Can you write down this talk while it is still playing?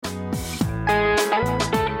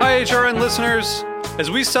HRN listeners.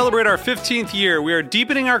 As we celebrate our 15th year, we are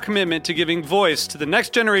deepening our commitment to giving voice to the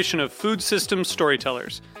next generation of food systems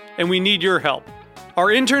storytellers, and we need your help. Our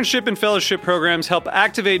internship and fellowship programs help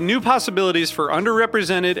activate new possibilities for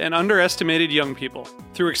underrepresented and underestimated young people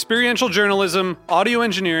through experiential journalism, audio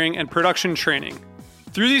engineering, and production training.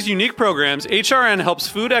 Through these unique programs, HRN helps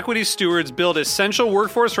food equity stewards build essential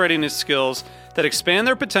workforce readiness skills that expand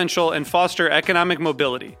their potential and foster economic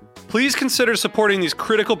mobility. Please consider supporting these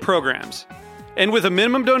critical programs. And with a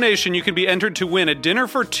minimum donation, you can be entered to win a dinner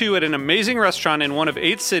for two at an amazing restaurant in one of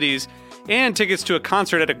 8 cities and tickets to a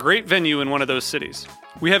concert at a great venue in one of those cities.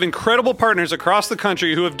 We have incredible partners across the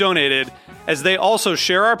country who have donated, as they also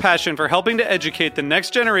share our passion for helping to educate the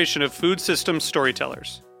next generation of food systems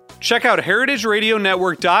storytellers. Check out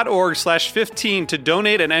heritageradionetwork.org/15 to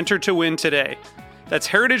donate and enter to win today. That's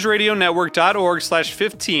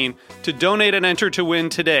heritageradionetwork.org/15 to donate and enter to win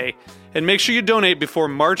today. And make sure you donate before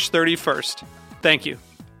March 31st. Thank you.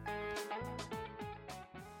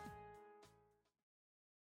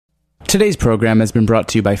 Today's program has been brought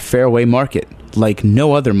to you by Fairway Market, like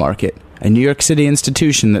no other market, a New York City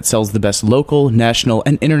institution that sells the best local, national,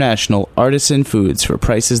 and international artisan foods for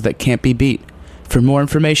prices that can't be beat. For more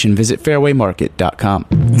information, visit fairwaymarket.com.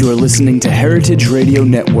 You're listening to Heritage Radio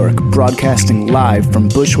Network, broadcasting live from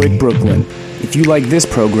Bushwick, Brooklyn. If you like this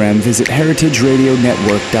program, visit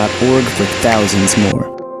heritageradionetwork.org for thousands more.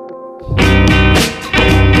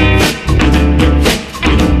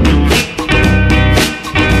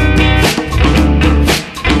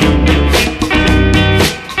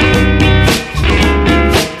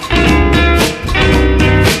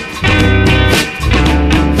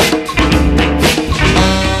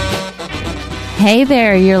 Hey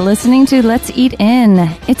there, you're listening to Let's Eat In.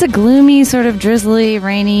 It's a gloomy, sort of drizzly,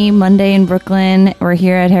 rainy Monday in Brooklyn. We're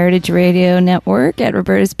here at Heritage Radio Network at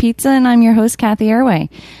Roberta's Pizza, and I'm your host, Kathy Airway.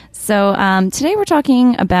 So today we're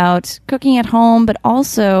talking about cooking at home, but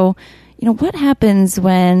also, what happens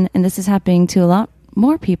when, and this is happening to a lot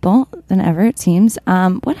more people than ever, it seems,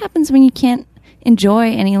 what happens when you can't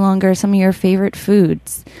enjoy any longer some of your favorite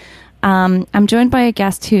foods? I'm joined by a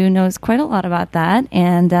guest who knows quite a lot about that,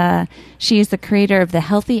 and she is the creator of The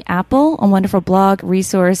Healthy Apple, a wonderful blog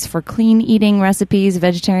resource for clean eating recipes,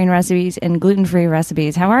 vegetarian recipes, and gluten-free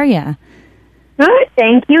recipes. How are you? Good,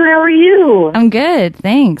 thank you. How are you? I'm good,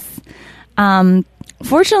 thanks.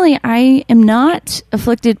 Fortunately, I am not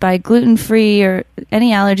afflicted by gluten-free or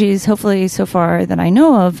any allergies, hopefully so far that I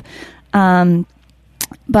know of.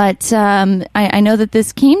 But I know that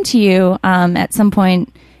this came to you at some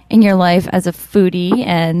point in your life as a foodie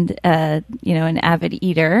and, an avid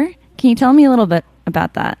eater. Can you tell me a little bit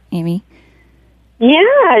about that, Amie?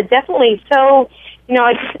 Yeah, definitely. So,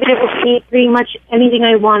 I just been able to eat pretty much anything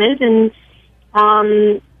I wanted, and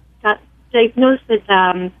got diagnosed with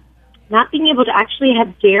not being able to actually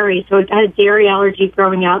have dairy. So I had a dairy allergy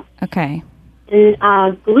growing up. Okay. And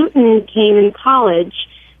gluten came in college,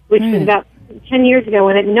 which was about 10 years ago,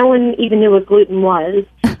 when no one even knew what gluten was.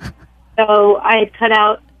 So I had cut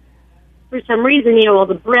out, for some reason, all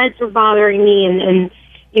the breads were bothering me, and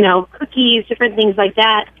cookies, different things like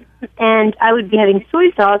that. And I would be having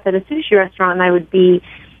soy sauce at a sushi restaurant, and I would be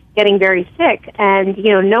getting very sick. And,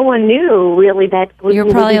 no one knew really that gluten You're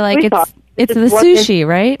probably was like, soy sauce. It's the sushi,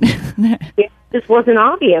 right? It just wasn't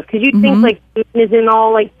obvious, because you'd think, gluten is in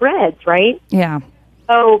all, breads, right? Yeah.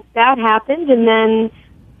 So that happened, and then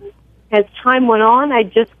as time went on, I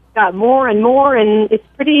just got more and more, and it's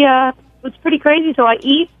pretty crazy. So I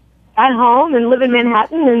eat at home and live in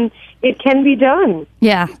Manhattan, and it can be done.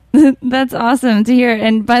 Yeah, that's awesome to hear.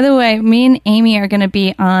 And by the way, me and Amie are going to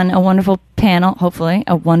be on a wonderful panel, hopefully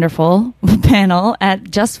a wonderful panel at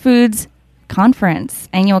Just Food's conference,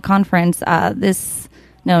 annual conference,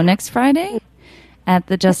 next Friday at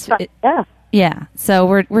the Just Food. Yeah. So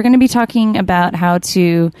we're going to be talking about how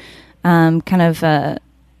to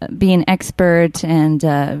be an expert and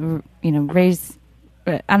raise,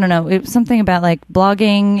 I don't know, it was something about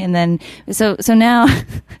blogging, and then so now I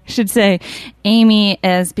should say Amie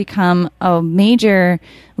has become a major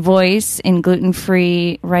voice in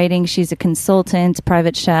gluten-free writing. She's a consultant,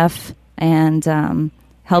 private chef, and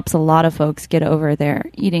helps a lot of folks get over their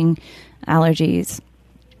eating allergies.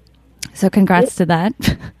 So congrats to that.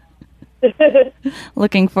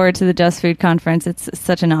 Looking forward to the Just Food conference. It's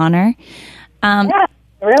such an honor. Yeah,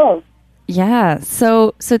 really. Yeah.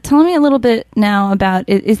 So tell me a little bit now about,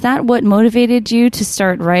 is that what motivated you to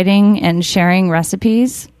start writing and sharing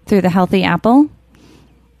recipes through The Healthy Apple?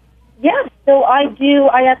 Yeah. So I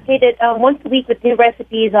update it once a week with new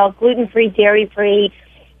recipes, gluten-free, dairy-free.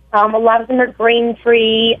 A lot of them are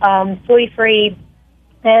grain-free, soy-free,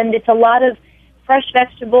 and it's a lot of fresh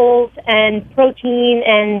vegetables and protein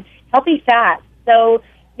and healthy fats. So,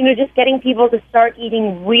 just getting people to start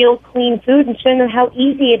eating real clean food and showing them how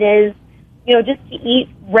easy it is, just to eat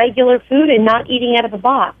regular food and not eating out of a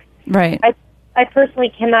box. Right. I personally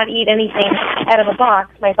cannot eat anything out of a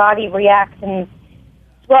box. My body reacts and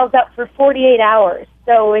swells up for 48 hours.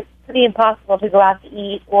 So it's pretty impossible to go out to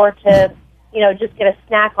eat or to, just get a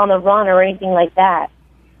snack on the run or anything like that.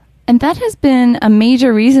 And that has been a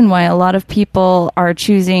major reason why a lot of people are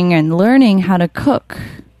choosing and learning how to cook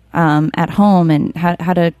at home and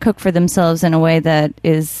how to cook for themselves in a way that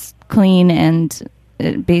is clean and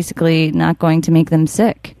basically not going to make them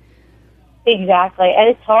sick. Exactly. And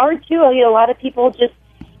it's hard, too. A lot of people just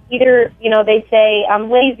either, they say, I'm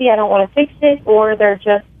lazy, I don't want to fix it, or they're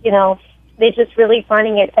just, they're just really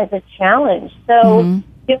finding it as a challenge. So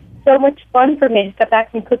it's so much fun for me. I just got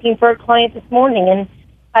back from cooking for a client this morning, and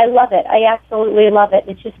I love it. I absolutely love it.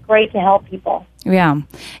 It's just great to help people. Yeah.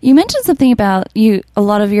 You mentioned something about a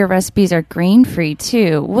lot of your recipes are grain-free,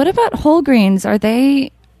 too. What about whole grains? Are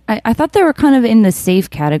they, I thought they were kind of in the safe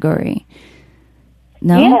category.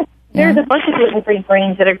 No? Yes. There's a bunch of gluten-free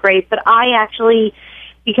grains that are great, but I actually,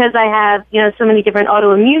 because I have, so many different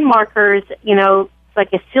autoimmune markers,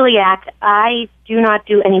 like a celiac, I do not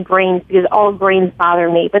do any grains because all grains bother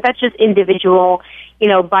me. But that's just individual,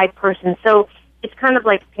 by person. So it's kind of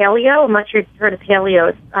like paleo. I'm not sure if you've heard of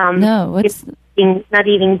paleo. No, what's... Not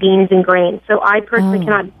eating beans and grains. So I personally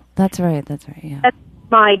cannot... That's right, yeah. That's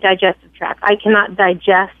my digestive tract. I cannot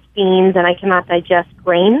digest beans and I cannot digest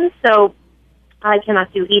grains. So I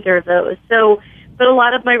cannot do either of those. So, but a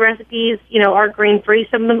lot of my recipes, are grain-free.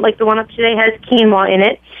 Some of them, like the one up today, has quinoa in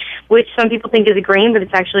it, which some people think is a grain, but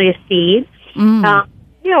it's actually a seed. When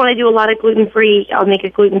I do a lot of gluten-free, I'll make a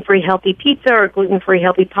gluten-free healthy pizza or a gluten-free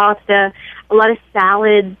healthy pasta, a lot of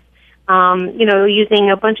salads, using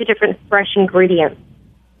a bunch of different fresh ingredients.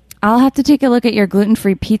 I'll have to take a look at your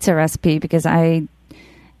gluten-free pizza recipe because I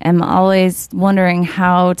am always wondering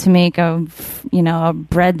how to make a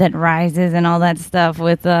bread that rises and all that stuff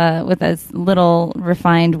with as little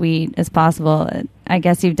refined wheat as possible. I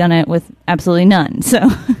guess you've done it with absolutely none, so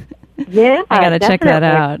yeah, I got to check that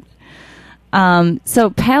out. So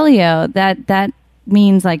paleo, that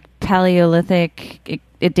means like Paleolithic.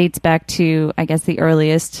 It dates back to, I guess, the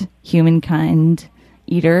earliest humankind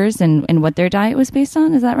eaters and what their diet was based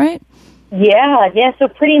on. Is that right? Yeah. So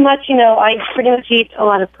pretty much, I pretty much eat a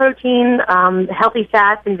lot of protein, healthy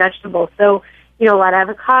fats, and vegetables. So, a lot of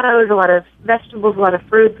avocados, a lot of vegetables, a lot of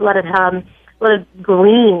fruits, a lot of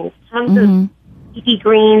greens, tons of leafy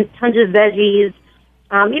greens, tons of veggies.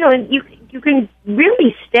 And you can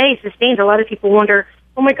really stay sustained. A lot of people wonder,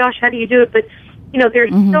 oh my gosh, how do you do it? But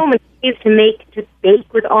there's so many ways to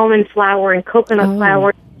bake with almond flour and coconut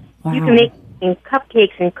flour. Wow. You can make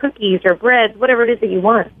cupcakes and cookies or bread, whatever it is that you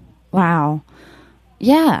want. Wow.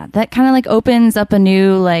 Yeah, that kind of like opens up a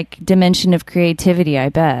new dimension of creativity, I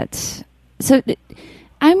bet. So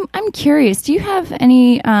I'm curious, do you have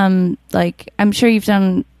any I'm sure you've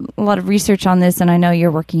done a lot of research on this and I know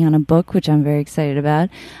you're working on a book, which I'm very excited about.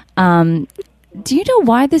 Do you know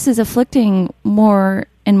why this is afflicting more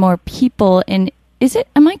and more people, and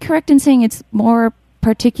am I correct in saying it's more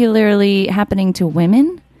particularly happening to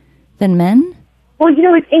women than men? Well,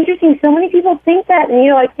 it's interesting. So many people think that,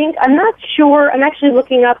 and I'm not sure. I'm actually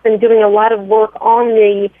looking up and doing a lot of work on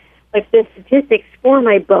the statistics for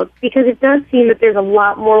my book because it does seem that there's a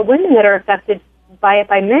lot more women that are affected by it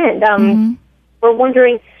by men. We're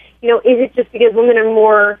wondering, is it just because women are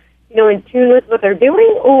more, in tune with what they're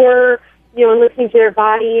doing, or listening to their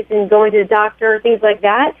bodies and going to the doctor, things like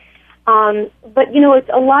that. But, it's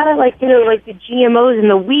a lot of the GMOs in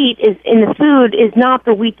the wheat in the food is not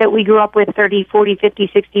the wheat that we grew up with 30, 40, 50,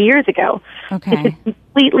 60 years ago. Okay. It's a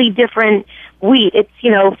completely different wheat. It's,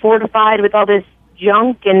 fortified with all this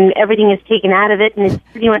junk and everything is taken out of it and it's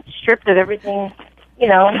pretty much stripped of everything,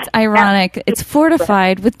 It's ironic. It's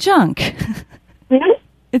fortified with junk. Mm-hmm.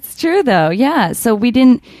 It's true, though. Yeah. So we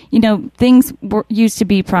didn't, things used to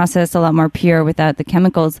be processed a lot more pure without the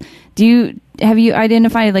chemicals. Have you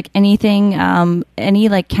identified anything,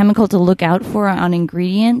 any chemical to look out for on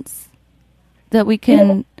ingredients that we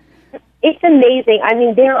can? It's amazing. I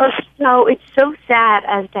mean, it's so sad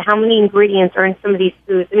as to how many ingredients are in some of these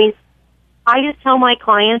foods. I mean, I just tell my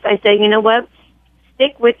clients, I say, you know what,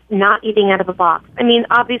 stick with not eating out of a box. I mean,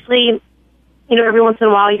 obviously, every once in a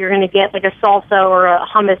while you're going to get a salsa or a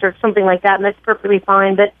hummus or something like that, and that's perfectly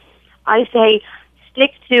fine. But I say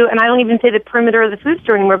stick to, and I don't even say the perimeter of the food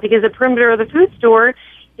store anymore because the perimeter of the food store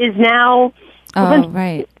is now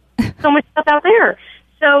right. so much stuff out there.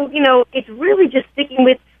 So, it's really just sticking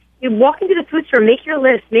with, you walk into the food store, make your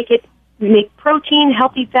list, make it make protein,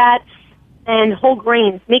 healthy fats, and whole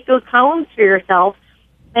grains. Make those columns for yourself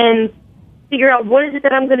and figure out what is it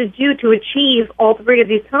that I'm going to do to achieve all three of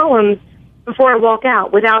these columns before I walk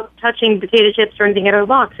out without touching potato chips or anything out of the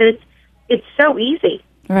box. And it's so easy.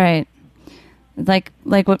 Right. Like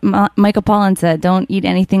what Michael Pollan said, don't eat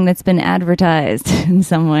anything that's been advertised in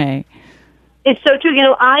some way. It's so true.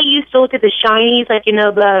 I used to look at the shinies, like,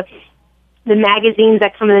 the magazines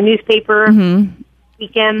that come in the newspaper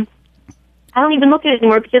weekend. I don't even look at it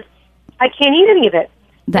anymore because I can't eat any of it.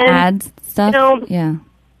 The ads stuff? Yeah.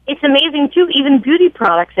 It's amazing, too, even beauty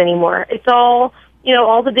products anymore. It's all,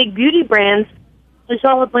 all the big beauty brands, it's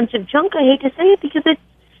all a bunch of junk. I hate to say it because it's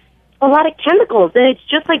a lot of chemicals, and it's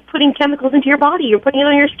just like putting chemicals into your body. You're putting it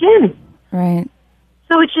on your skin. Right.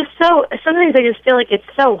 So it's just sometimes I just feel like it's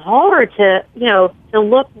so hard to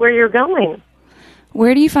look where you're going.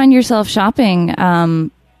 Where do you find yourself shopping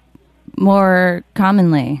more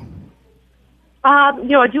commonly? I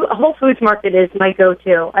do. Whole Foods Market is my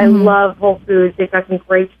go-to. I love Whole Foods. They've got some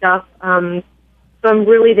great stuff. So I'm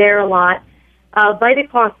really there a lot.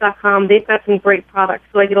 Vitacost.com, they've got some great products.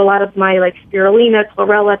 So I get a lot of my, spirulina,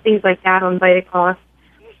 chlorella, things like that on Vitacost.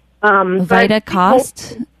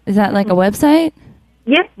 Vitacost? Is that like a website?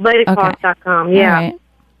 Yes, Vitacost.com, okay. Yeah. Right.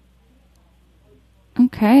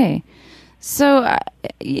 Okay. So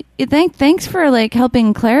thanks for,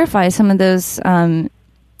 helping clarify some of those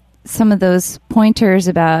pointers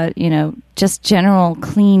about, just general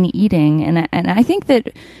clean eating. And I think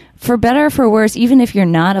that for better or for worse, even if you're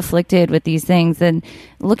not afflicted with these things, then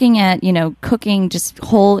looking at, cooking just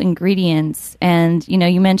whole ingredients and,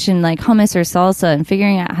 you mentioned like hummus or salsa and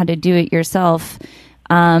figuring out how to do it yourself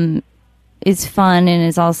is fun and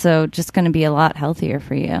is also just going to be a lot healthier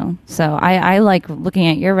for you. So I like looking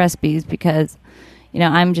at your recipes because,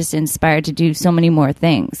 I'm just inspired to do so many more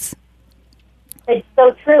things. It's so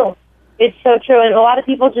true. It's so true. And a lot of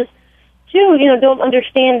people just, too, don't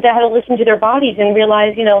understand how to listen to their bodies and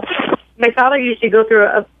realize, my father used to go through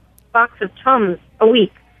a box of Tums a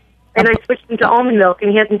week, and I switched him to almond milk, and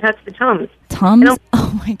he hasn't touched the Tums. Tums?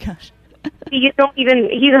 Oh, my gosh. He's 100%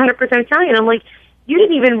 Italian. I'm like, you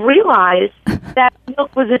didn't even realize that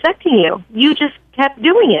milk was affecting you. You just kept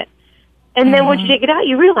doing it. And then once you take it out,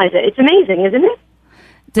 you realize it. It's amazing, isn't it?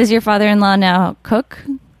 Does your father-in-law now cook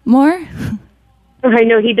more? I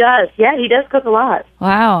know he does. Yeah, he does cook a lot.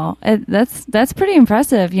 Wow. That's pretty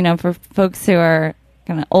impressive, for folks who are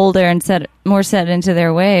kind of older and more set into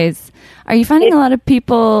their ways. Are you finding a lot of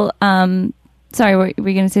people, sorry, were you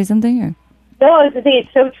going to say something? Or? No, I was going to say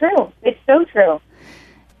it's so true. It's so true.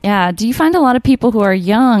 Yeah. Do you find a lot of people who are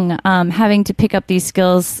young having to pick up these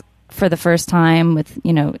skills for the first time with,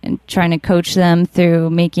 and trying to coach them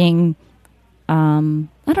through making,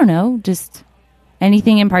 I don't know, just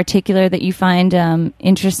anything in particular that you find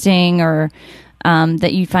interesting or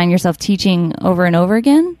that you find yourself teaching over and over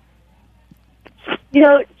again?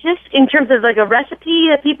 Just in terms of a recipe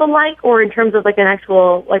that people like, or in terms of an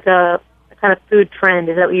actual, a kind of food trend,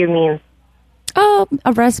 is that what you mean? Oh,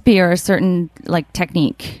 a recipe or a certain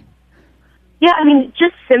technique. Yeah, I mean,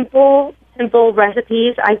 just simple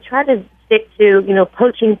recipes. I try to stick to,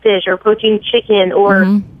 poaching fish or poaching chicken or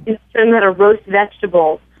certain kind of roast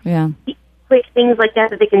vegetables. Yeah. Quick things like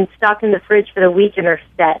that they can stock in the fridge for the week and are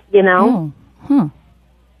set, Oh, huh.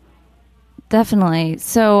 Definitely.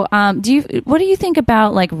 So, what do you think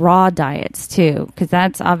about raw diets too? Because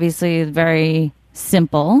that's obviously very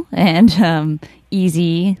simple and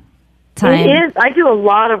easy. Time. It is. I do a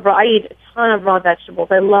lot of I eat a ton of raw vegetables.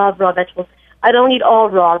 I love raw vegetables. I don't eat all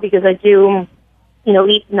raw because I do,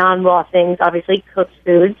 eat non-raw things. Obviously, cooked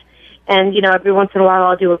foods. And, every once in a while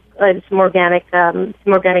I'll do some organic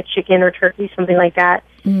chicken or turkey, something like that.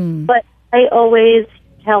 But I always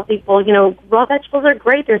tell people, raw vegetables are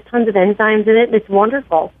great. There's tons of enzymes in it, and it's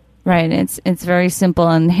wonderful. Right. It's very simple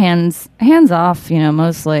and hands off,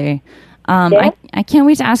 mostly. Yeah. I can't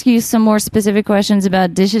wait to ask you some more specific questions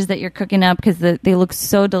about dishes that you're cooking up because they look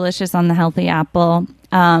so delicious on the Healthy Apple.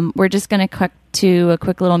 We're just going to cut to a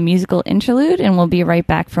quick little musical interlude, and we'll be right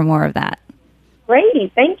back for more of that.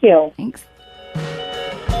 Great. Thank you. Thanks.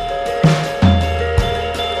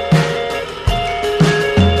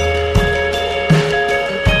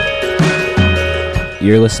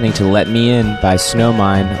 You're listening to Let Me In by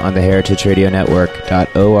Snowmine on the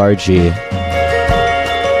heritageradionetwork.org.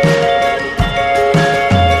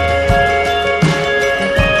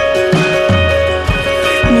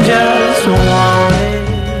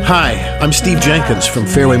 Hi, I'm Steve Jenkins from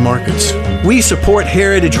Fairway Markets. We support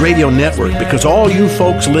Heritage Radio Network because all you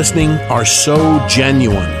folks listening are so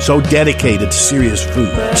genuine, so dedicated to serious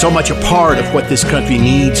food, so much a part of what this country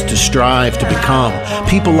needs to strive to become.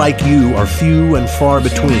 People like you are few and far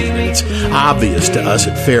between, and it's obvious to us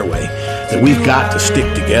at Fairway that we've got to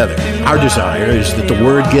stick together. Our desire is that the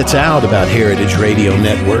word gets out about Heritage Radio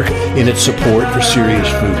Network in its support for serious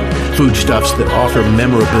foodstuffs that offer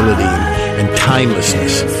memorability and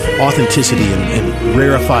timelessness, authenticity and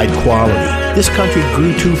rarefied quality. This country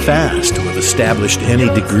grew too fast to have established any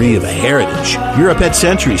degree of a heritage. Europe had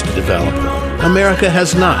centuries to develop one. America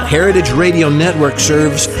has not. Heritage Radio Network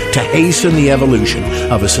serves to hasten the evolution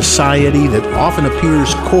of a society that often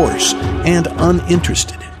appears coarse and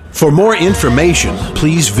uninterested. For more information,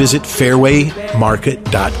 please visit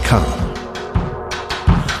fairwaymarket.com.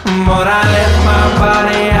 But I left my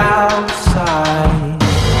body outside.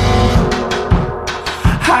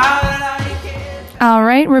 All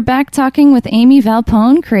right, we're back talking with Amie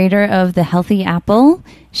Valpone, creator of The Healthy Apple.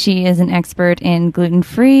 She is an expert in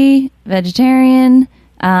gluten-free, vegetarian,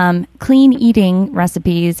 clean eating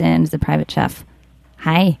recipes, and is a private chef.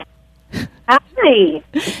 Hi. Hi.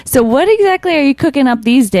 So what exactly are you cooking up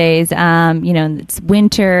these days? It's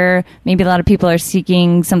winter. Maybe a lot of people are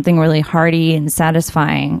seeking something really hearty and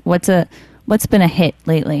satisfying. What's been a hit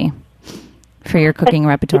lately for your cooking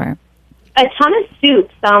repertoire? A ton of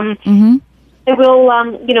soups. I will,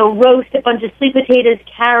 roast a bunch of sweet potatoes,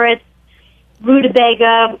 carrots,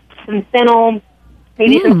 rutabaga, some fennel,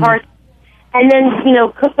 maybe some parsley, and then,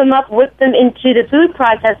 cook them up, whip them into the food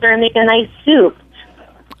processor and make a nice soup,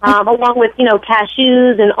 along with,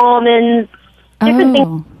 cashews and almonds, different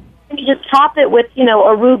things. And you just top it with,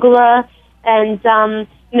 arugula and, some,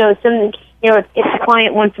 if the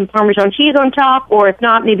client wants some Parmesan cheese on top, or if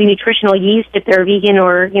not, maybe nutritional yeast if they're vegan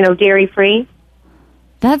or, dairy-free.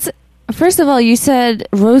 First of all, you said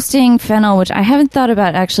roasting fennel, which I haven't thought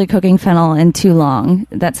about actually cooking fennel in too long.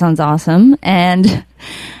 That sounds awesome. And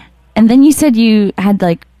then you said you had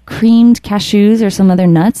like creamed cashews or some other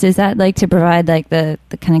nuts. Is that like to provide like the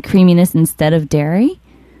kind of creaminess instead of dairy?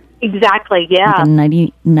 Exactly, yeah. Like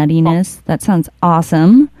a nuttiness. That sounds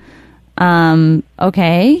awesome.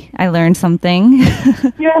 Okay, I learned something.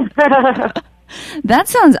 Yeah. That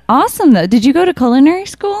sounds awesome, though. Did you go to culinary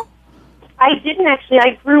school? I didn't actually.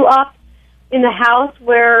 I grew up in the house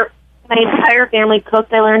where my entire family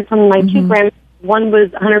cooked. I learned from my two grandmas. One was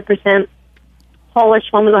 100%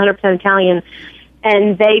 Polish, one was 100% Italian,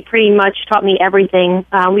 and they pretty much taught me everything.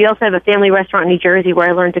 We also have a family restaurant in New Jersey where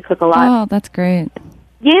I learned to cook a lot. Oh, that's great.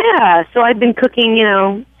 Yeah, so I've been cooking,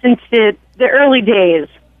 since the early days.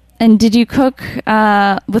 And did you cook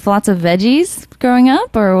with lots of veggies growing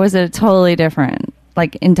up, or was it totally different?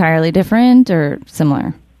 Like entirely different or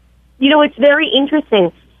similar? It's very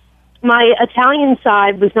interesting. My Italian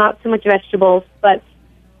side was not so much vegetables, but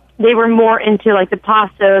they were more into like the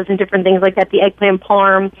pastas and different things like that, the eggplant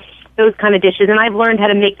parm, those kind of dishes, and I've learned how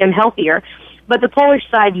to make them healthier. But the Polish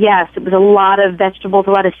side, yes, it was a lot of vegetables, a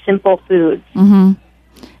lot of simple foods. Mm-hmm.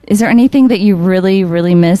 Is there anything that you really,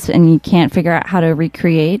 really miss and you can't figure out how to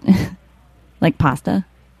recreate? Like pasta?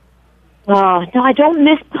 Oh, no, I don't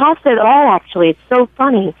miss pasta at all, actually. It's so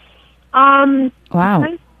funny.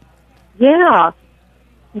 Wow. Yeah.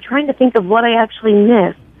 I'm trying to think of what I actually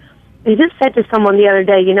miss. I just said to someone the other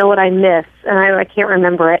day, you know what I miss? And I can't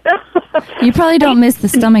remember it. You probably don't miss the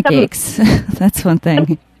stomach aches. That's one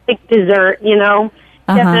thing. Like dessert,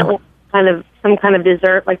 Definitely some kind of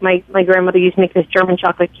dessert. Like my grandmother used to make this German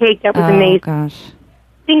chocolate cake. That was amazing. Oh, gosh.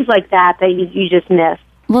 Things like that you just miss.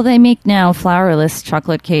 Well, they make now flourless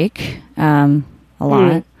chocolate cake a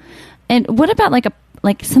lot. And what about like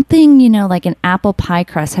something, like an apple pie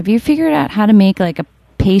crust? Have you figured out how to make like a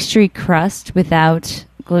pastry crust without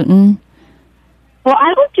gluten? Well,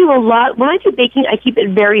 I don't do a lot. When I do baking, I keep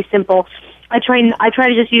it very simple. I try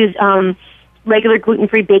to just use regular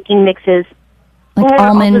gluten-free baking mixes. Like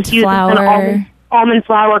almond flour? Almond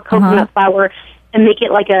flour, coconut flour, and make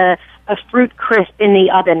it like a fruit crisp in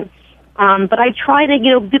the oven. But I try to,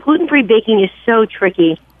 the gluten-free baking is so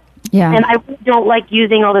tricky. Yeah. And I don't like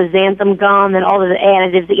using all the xanthan gum and all of the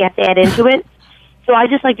additives that you have to add into it. So I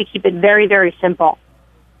just like to keep it very, very simple.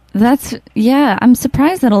 I'm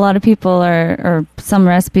surprised that a lot of people or some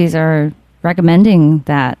recipes are recommending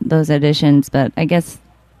those additions, but I guess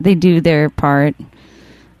they do their part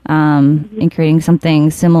in creating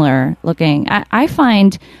something similar looking. I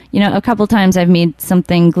find, a couple times I've made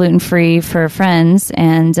something gluten-free for friends,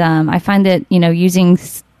 and I find that, using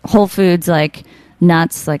whole foods like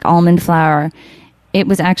nuts, like almond flour, it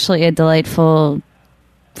was actually a delightful,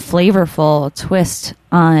 flavorful twist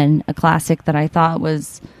on a classic that I thought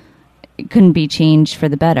was couldn't be changed for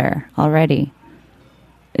the better already.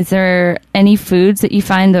 Is there any foods that you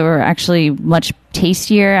find that were actually much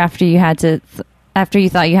tastier after you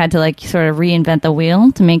thought you had to like sort of reinvent the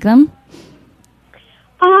wheel to make them?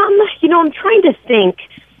 I'm trying to think.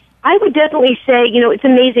 I would definitely say, it's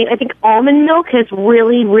amazing. I think almond milk has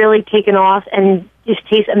really, really taken off and just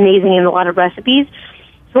tastes amazing in a lot of recipes.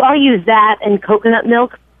 So I'll use that and coconut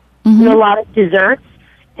milk in a lot of desserts.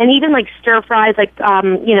 And even like stir fries, like,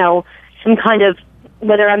 some kind of,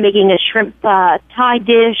 whether I'm making a shrimp Thai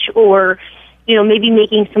dish or, maybe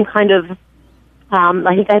making some kind of,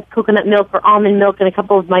 I think I have coconut milk or almond milk in a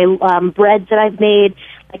couple of my breads that I've made,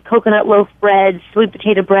 like coconut loaf breads, sweet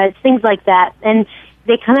potato breads, things like that. And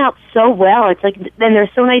they come out so well. It's like, then they're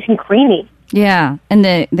so nice and creamy. Yeah, and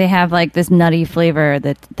they have like this nutty flavor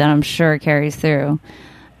that I'm sure carries through.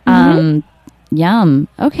 Yum.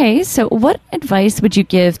 Okay, so what advice would you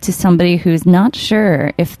give to somebody who's not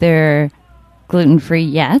sure if they're gluten-free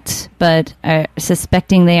yet, but are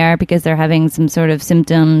suspecting they are because they're having some sort of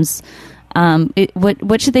symptoms?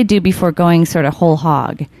 What should they do before going sort of whole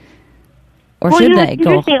hog? Or should they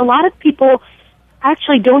go? A lot of people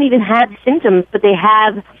actually don't even have symptoms, but they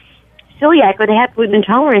have celiac or they have gluten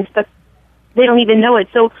intolerance, but they don't even know it.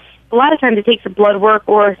 So a lot of times it takes a blood work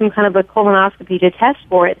or some kind of a colonoscopy to test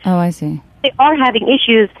for it. Oh, I see. They are having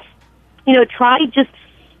issues. Try just,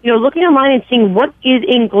 looking online and seeing what is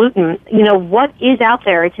in gluten. What is out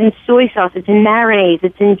there. It's in soy sauce. It's in mayonnaise.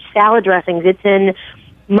 It's in salad dressings. It's in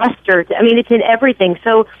mustard. I mean, it's in everything.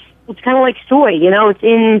 So it's kind of like soy. It's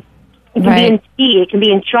in. It can be in tea. It can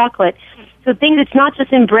be in chocolate. So things, it's not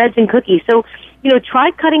just in breads and cookies. So, try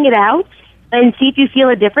cutting it out and see if you feel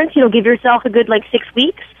a difference. Give yourself a good, 6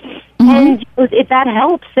 weeks. And if that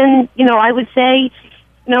helps, then, I would say,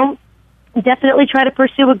 definitely try to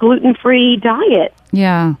pursue a gluten-free diet.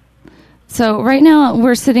 Yeah. So right now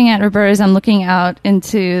we're sitting at Roberta's. I'm looking out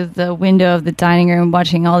into the window of the dining room,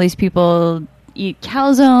 watching all these people eat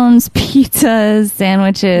calzones, pizzas,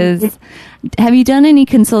 sandwiches. Have you done any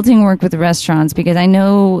consulting work with restaurants? Because I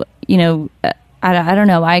know, I don't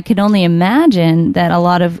know. I could only imagine that a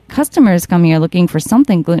lot of customers come here looking for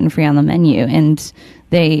something gluten-free on the menu, and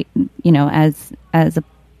they, as a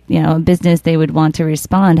business, they would want to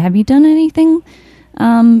respond. Have you done anything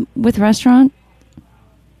with restaurant?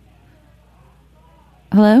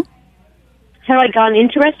 Hello? Have I gone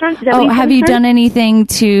into restaurants? Have you done anything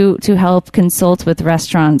to help consult with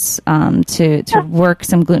restaurants to work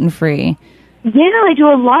some gluten-free? Yeah, I do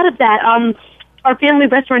a lot of that. Our family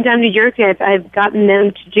restaurant down in New Jersey, I've gotten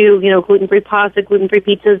them to do, gluten-free pasta, gluten-free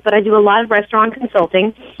pizzas, but I do a lot of restaurant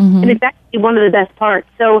consulting, and it's actually one of the best parts.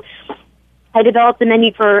 So I developed the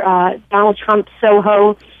menu for Donald Trump's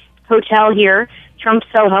Soho Hotel here, Trump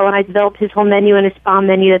Soho, and I developed his whole menu and his spa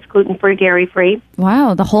menu that's gluten-free, dairy-free.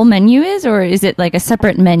 Wow, the whole menu is, or is it like a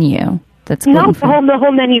separate menu that's gluten-free? No, the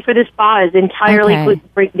whole menu for the spa is entirely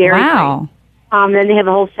gluten-free, dairy-free. Wow. Then they have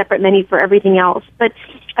a whole separate menu for everything else. But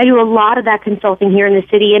I do a lot of that consulting here in the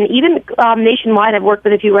city, and even nationwide. I've worked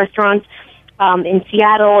with a few restaurants in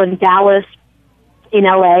Seattle and Dallas, in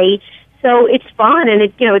LA. So it's fun, and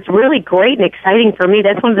it's really great and exciting for me.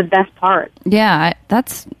 That's one of the best parts. Yeah,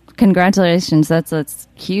 that's congratulations. That's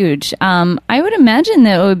huge. I would imagine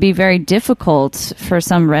that it would be very difficult for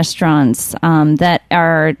some restaurants that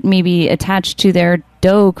are maybe attached to their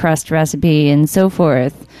dough crust recipe and so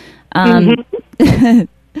forth.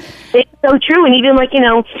 It's so true. And even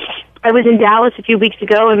I was in Dallas a few weeks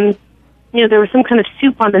ago, and there was some kind of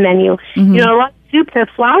soup on the menu. A lot of soups have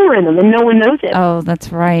flour in them, and no one knows it. Oh,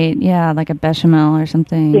 that's right. Yeah, like a bechamel or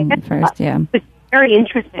something. Yeah. It's very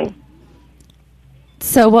interesting.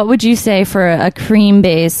 So what would you say for a cream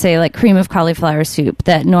base, say like cream of cauliflower soup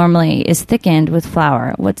that normally is thickened with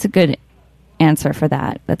flour? What's a good answer for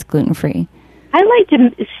that that's gluten-free? I like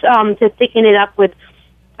to thicken it up with,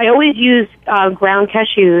 I always use ground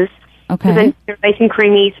cashews. Okay. Then they're nice and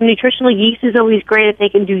creamy. Some nutritional yeast is always great if they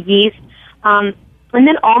can do yeast. And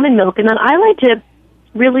then almond milk. And then I like to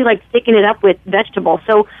really thicken it up with vegetables.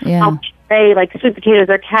 So I'll say sweet potatoes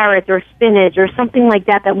or carrots or spinach or something like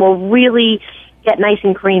that will really get nice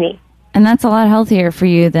and creamy. And that's a lot healthier for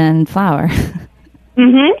you than flour.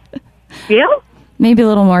 Yeah. Maybe a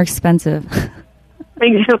little more expensive.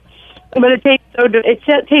 But it tastes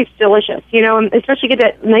it tastes delicious, and especially get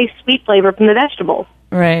that nice sweet flavor from the vegetables.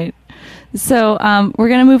 Right. So we're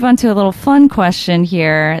going to move on to a little fun question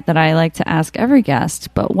here that I like to ask every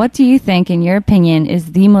guest. But what do you think, in your opinion,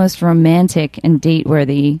 is the most romantic and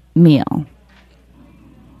date-worthy meal?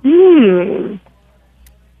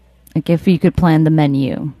 Like if you could plan the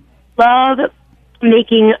menu. I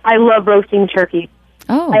love roasting turkey.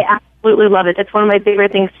 Oh. I absolutely love it. That's one of my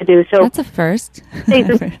favorite things to do. So that's a first.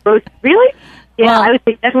 Roast, really? Yeah, Well, I would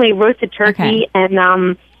say definitely roasted turkey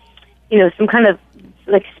and some kind of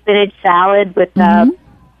like spinach salad with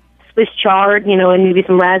Swiss chard, and maybe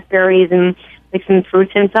some raspberries and like some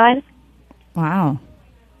fruits inside. Wow,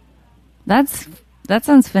 that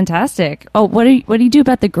sounds fantastic. Oh, what do you do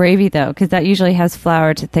about the gravy though? Because that usually has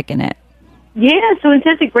flour to thicken it. Yeah, so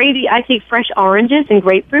instead of the gravy, I take fresh oranges and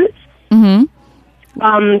grapefruits.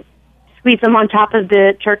 Squeeze them on top of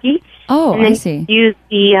the turkey. Oh, and then I see. Use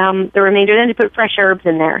the remainder. Then you put fresh herbs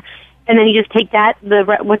in there, and then you just take that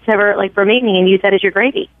whatever like remaining and use that as your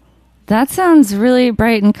gravy. That sounds really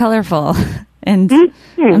bright and colorful, and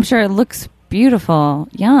I'm sure it looks beautiful.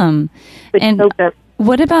 Yum. It's and so good.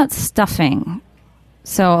 What about stuffing?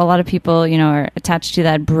 So a lot of people, are attached to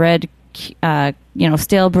that bread,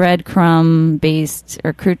 stale bread crumb based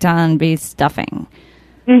or crouton based stuffing.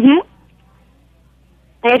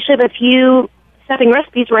 I actually have a few stuffing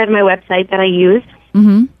recipes right on my website that I use.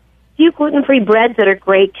 A few gluten-free breads that are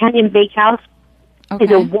great. Canyon Bakehouse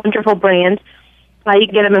is a wonderful brand. You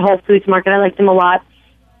can get them at Whole Foods Market. I like them a lot.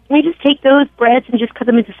 And you just take those breads and just cut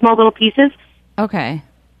them into small little pieces. Okay.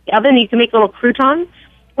 The oven, you can make little croutons,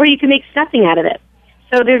 or you can make stuffing out of it.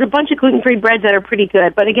 So there's a bunch of gluten-free breads that are pretty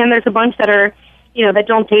good. But again, there's a bunch that are, that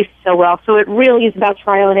don't taste so well. So it really is about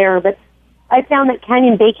trial and error. But I found that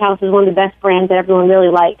Canyon Bakehouse is one of the best brands that everyone really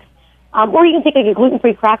likes. Or you can take like a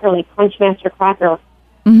gluten-free cracker, like Crunchmaster cracker,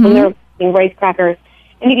 and they're rice crackers,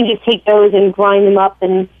 and you can just take those and grind them up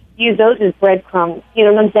and use those as breadcrumbs. You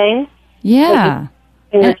know what I'm saying? Yeah.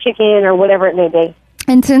 Like your chicken or whatever it may be.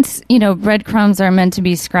 And since, breadcrumbs are meant to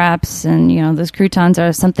be scraps and, those croutons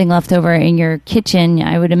are something left over in your kitchen,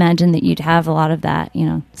 I would imagine that you'd have a lot of that,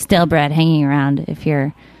 stale bread hanging around if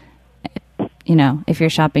you're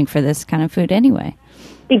shopping for this kind of food anyway.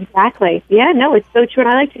 Exactly. Yeah, no, it's so true.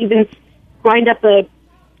 And I like to even grind up a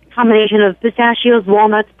combination of pistachios,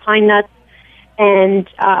 walnuts, pine nuts, and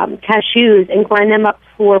cashews and grind them up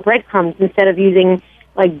for breadcrumbs instead of using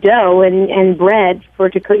like dough and bread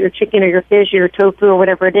to coat your chicken or your fish or your tofu or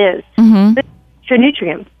whatever it is. Extra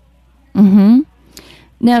nutrients.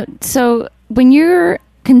 Now, so when you're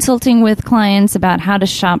consulting with clients about how to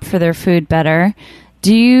shop for their food better,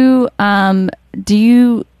 do you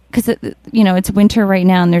because it's winter right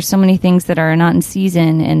now and there's so many things that are not in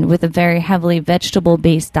season and with a very heavily vegetable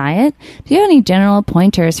based diet, do you have any general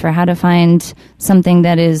pointers for how to find something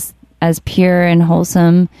that is as pure and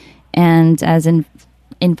wholesome and as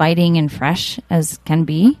inviting and fresh as can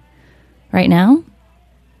be right now?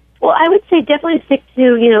 Well, I would say definitely stick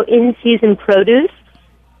to in-season produce.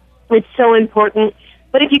 It's so important.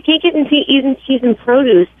 But if you can't get into in-season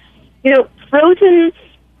produce, frozen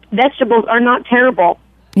vegetables are not terrible.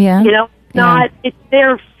 Yeah.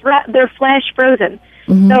 They're flash frozen.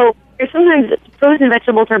 So sometimes frozen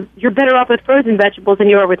vegetables you're better off with frozen vegetables than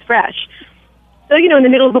you are with fresh. So, in the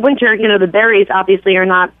middle of the winter, the berries obviously are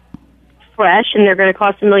not fresh and they're going to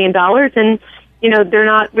cost $1 million and, they're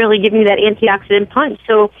not really giving you that antioxidant punch.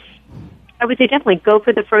 So I would say definitely go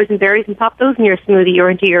for the frozen berries and pop those in your smoothie or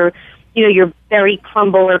into your berry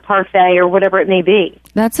crumble or parfait or whatever it may be.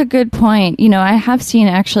 That's a good point. I have seen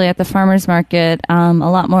actually at the farmer's market a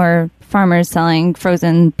lot more farmers selling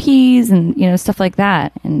frozen peas and, stuff like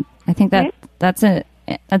that. And I think that's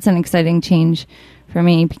an exciting change for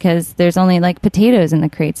me because there's only like potatoes in the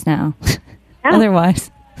crates now. Yeah.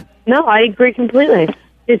 Otherwise. No, I agree completely.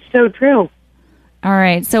 It's so true. All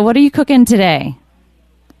right. So what are you cooking today?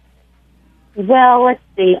 Well, let's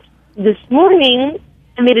see. This morning,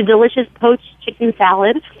 I made a delicious poached chicken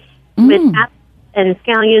salad with apples and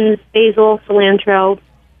scallions, basil, cilantro,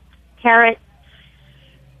 carrots,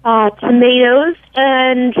 tomatoes,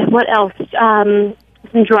 and what else?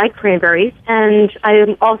 Some dried cranberries. And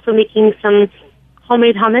I'm also making some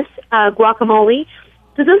homemade hummus, guacamole.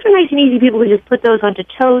 So those are nice and easy. People can just put those onto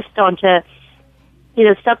toast,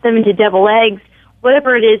 stuff them into deviled eggs,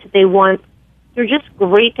 whatever it is that they want. They're just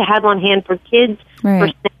great to have on hand for kids, for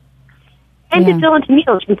snacks, and to fill into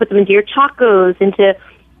meals. You can put them into your tacos, into,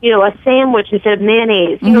 a sandwich instead of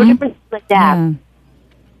mayonnaise, different things like that. Yeah.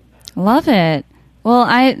 Love it. Well,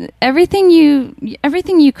 everything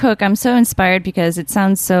you cook, I'm so inspired because it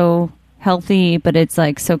sounds so healthy, but it's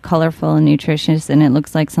like so colorful and nutritious, and it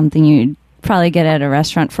looks like something you'd probably get at a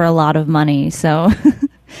restaurant for a lot of money. So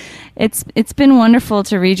it's been wonderful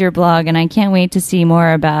to read your blog, and I can't wait to see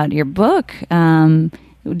more about your book.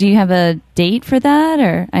 Do you have a date for that,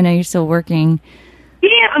 or I know you're still working?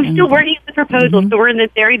 Yeah, I'm still working on the proposal, so we're in the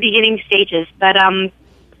very beginning stages. But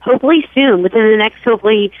hopefully soon, within the next,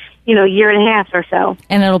 hopefully, year and a half or so.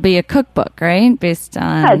 And it'll be a cookbook, right? Based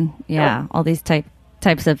on, all these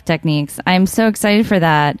types of techniques. I'm so excited for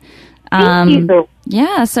that. Thank you.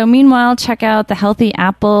 Yeah, so meanwhile, check out the Healthy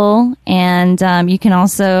Apple, and you can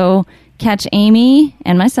also catch Amie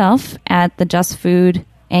and myself at the Just Food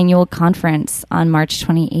Annual Conference on March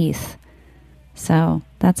 28th. So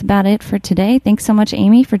that's about it for today. Thanks so much,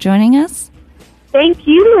 Amie, for joining us. Thank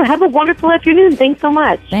you. Have a wonderful afternoon. Thanks so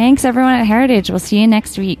much. Thanks, everyone at Heritage. We'll see you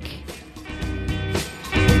next week.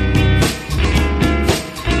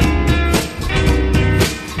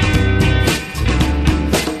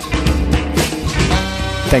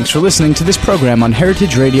 Thanks for listening to this program on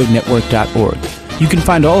heritageradionetwork.org. You can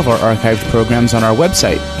find all of our archived programs on our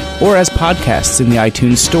website or as podcasts in the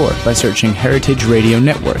iTunes Store by searching Heritage Radio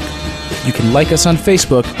Network. You can like us on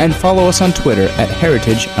Facebook and follow us on Twitter at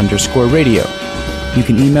 @heritage_radio. You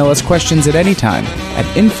can email us questions at any time at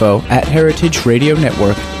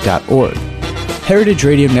info@heritageradionetwork.org. Heritage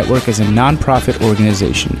Radio Network is a nonprofit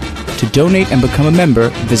organization. To donate and become a member,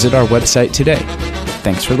 visit our website today.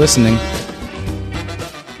 Thanks for listening.